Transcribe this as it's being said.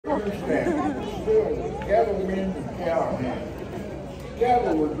years now, still cattlemen and cowhands.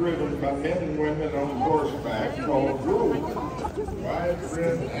 Cattle were driven by men and women on horseback called rules. Wide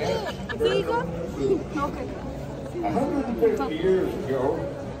red hats, girdle, and boots. 150 years ago,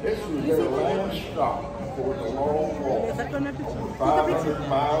 this was their last stop before the long walk. Over 500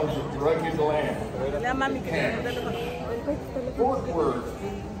 miles of rugged land. Kansas. Fort Worth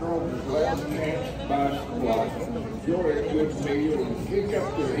drove his last chance to buy supplies, enjoy a good meal, and kick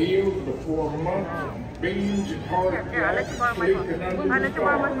up their heels before months of beans and hard jack and sleeping under the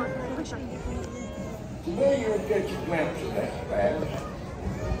stars. Today you'll catch a glimpse of that past.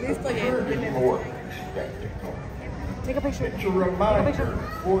 Yours is more than a spectacle. Take a picture. It's a reminder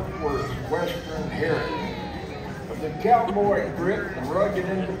of Fort Worth's Western heritage, of the cowboy grit and rugged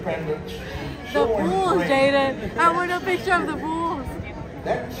independence. The bulls, Jaden. I want a picture of the bulls.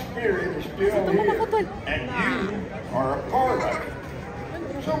 That spirit is still here, and you are a part of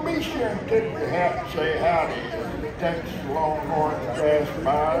it. So be sure and tip your hat and say howdy as the Texas Longhorns pass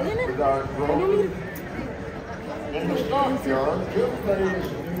by with our growth. In the Stockyards, today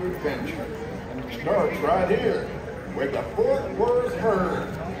is a new adventure, and it starts right here with the Fort Worth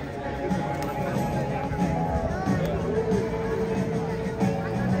herd.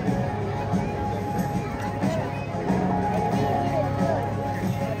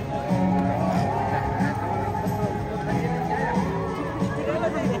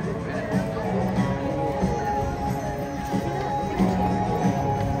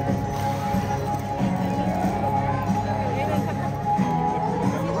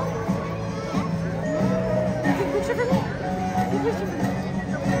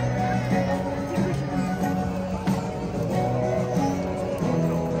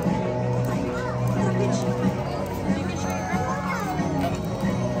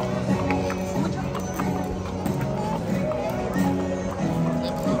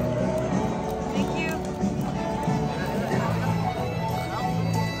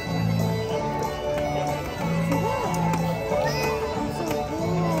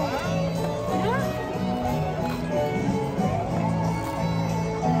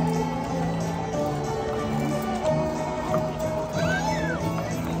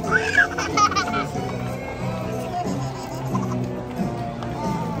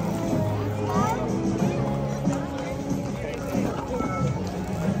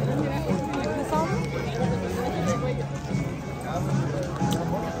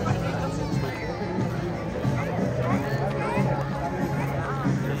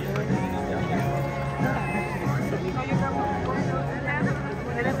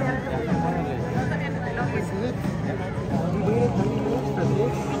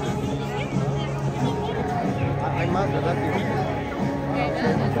 Hay más, ¿verdad?